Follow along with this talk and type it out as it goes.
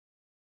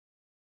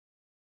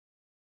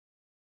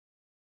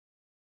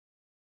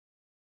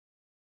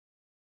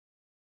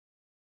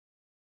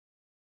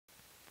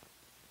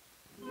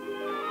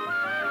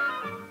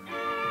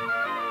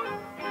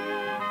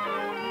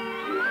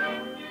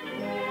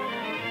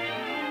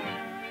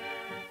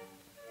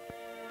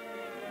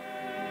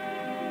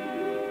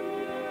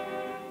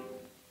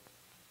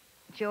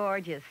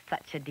George is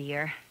such a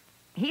dear.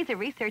 He's a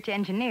research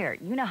engineer.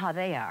 You know how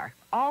they are.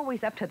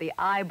 Always up to the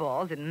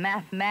eyeballs in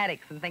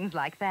mathematics and things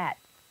like that.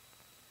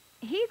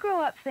 He grew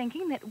up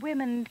thinking that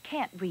women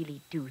can't really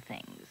do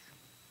things.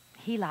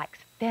 He likes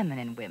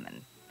feminine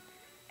women.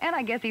 And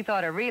I guess he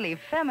thought a really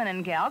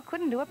feminine gal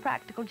couldn't do a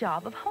practical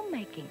job of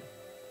homemaking.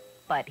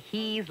 But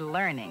he's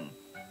learning.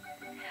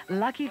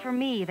 Lucky for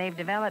me, they've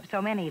developed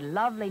so many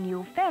lovely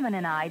new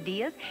feminine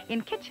ideas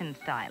in kitchen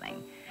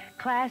styling.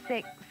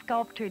 Classic,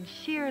 sculptured,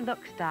 sheer look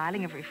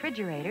styling of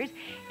refrigerators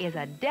is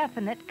a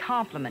definite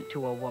compliment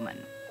to a woman.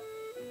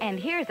 And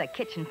here's a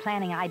kitchen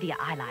planning idea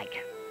I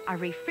like. A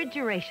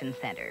refrigeration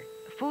center.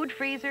 Food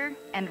freezer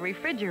and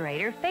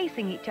refrigerator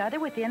facing each other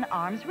within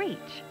arm's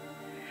reach.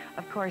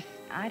 Of course,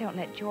 I don't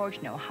let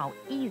George know how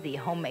easy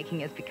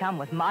homemaking has become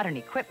with modern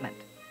equipment.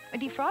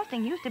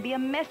 Defrosting used to be a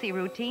messy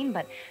routine,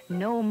 but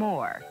no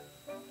more.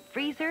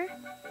 Freezer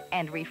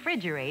and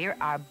refrigerator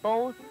are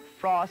both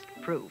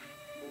frost-proof.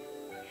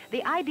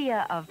 The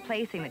idea of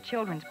placing the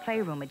children's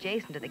playroom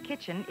adjacent to the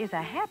kitchen is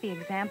a happy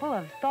example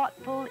of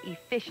thoughtful,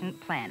 efficient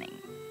planning.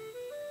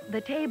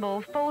 The table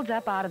folds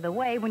up out of the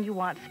way when you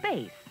want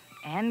space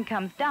and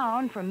comes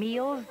down for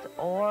meals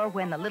or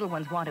when the little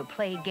ones want to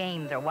play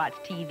games or watch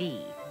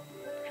TV.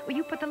 Well,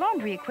 you put the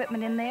laundry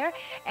equipment in there,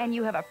 and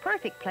you have a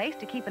perfect place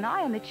to keep an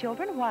eye on the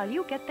children while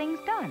you get things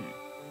done.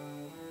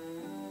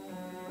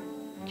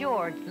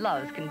 George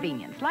loves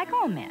convenience, like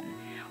all men,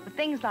 with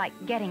things like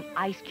getting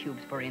ice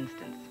cubes, for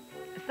instance.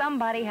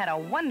 Somebody had a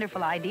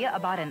wonderful idea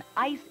about an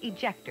ice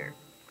ejector.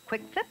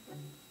 Quick flip,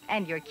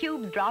 and your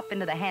cubes drop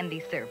into the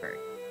handy server.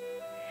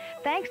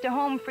 Thanks to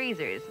home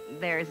freezers,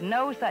 there's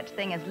no such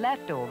thing as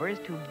leftovers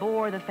to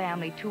bore the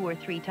family 2 or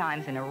 3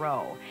 times in a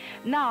row.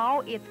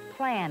 Now it's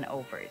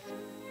plan-overs.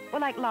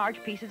 Well, like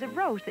large pieces of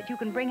roast that you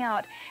can bring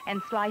out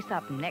and slice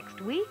up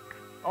next week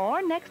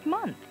or next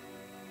month.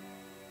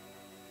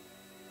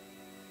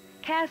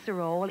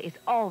 Casserole is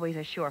always a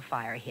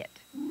surefire hit.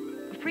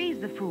 Freeze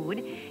the food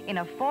in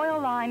a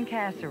foil-lined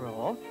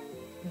casserole,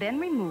 then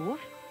remove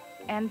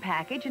and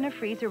package in a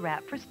freezer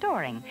wrap for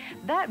storing.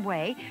 That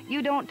way,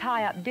 you don't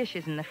tie up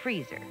dishes in the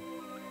freezer.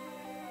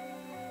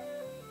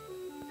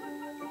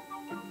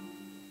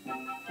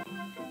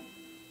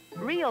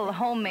 Real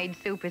homemade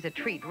soup is a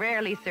treat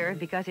rarely served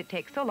because it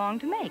takes so long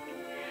to make.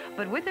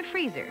 But with a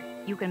freezer,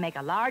 you can make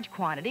a large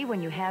quantity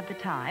when you have the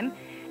time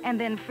and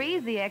then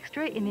freeze the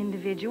extra in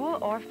individual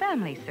or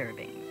family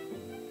servings.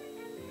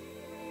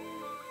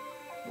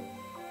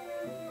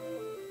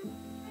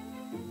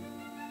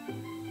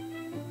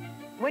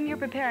 When you're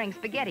preparing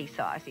spaghetti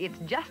sauce, it's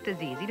just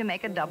as easy to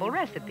make a double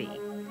recipe.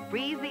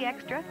 Freeze the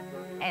extra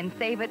and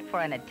save it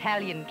for an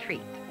Italian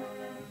treat.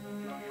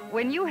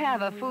 When you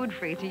have a food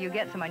freezer, you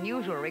get some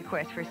unusual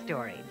requests for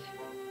storage.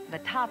 The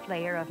top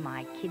layer of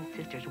my kid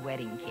sister's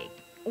wedding cake,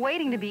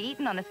 waiting to be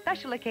eaten on a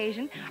special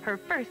occasion, her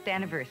first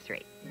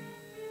anniversary.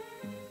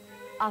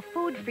 A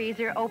food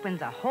freezer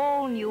opens a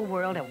whole new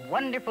world of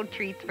wonderful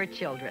treats for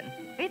children.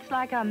 It's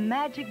like a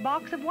magic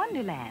box of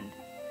Wonderland.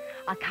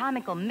 A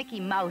comical Mickey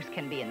Mouse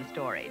can be in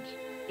storage.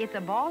 It's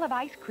a ball of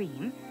ice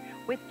cream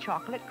with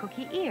chocolate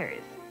cookie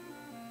ears.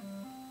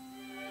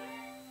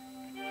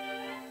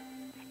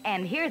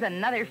 And here's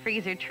another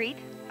freezer treat,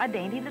 a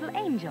dainty little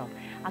angel,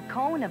 a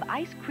cone of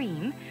ice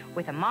cream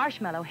with a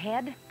marshmallow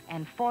head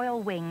and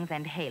foil wings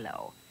and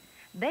halo.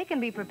 They can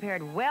be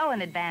prepared well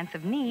in advance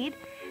of need,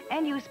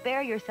 and you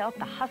spare yourself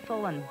the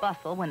hustle and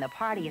bustle when the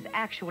party is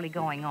actually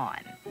going on.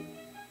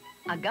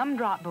 A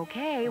gumdrop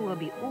bouquet will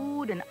be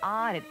oohed and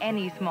awed at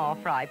any small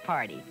fry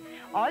party.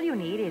 All you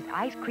need is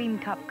ice cream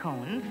cup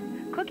cones,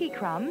 cookie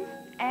crumbs,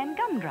 and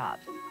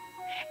gumdrops.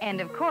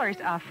 And of course,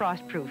 a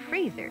frost-proof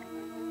freezer.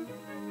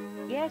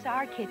 Yes,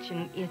 our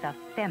kitchen is a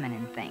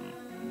feminine thing.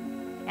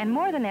 And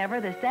more than ever,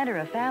 the center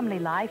of family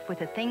life with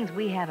the things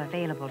we have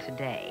available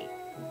today.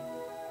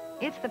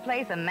 It's the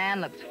place a man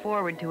looks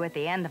forward to at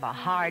the end of a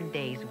hard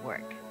day's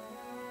work.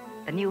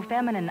 The new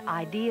feminine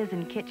ideas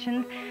in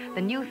kitchens,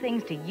 the new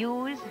things to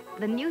use,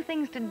 the new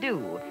things to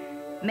do,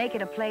 make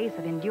it a place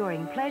of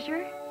enduring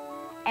pleasure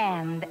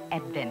and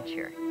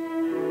adventure.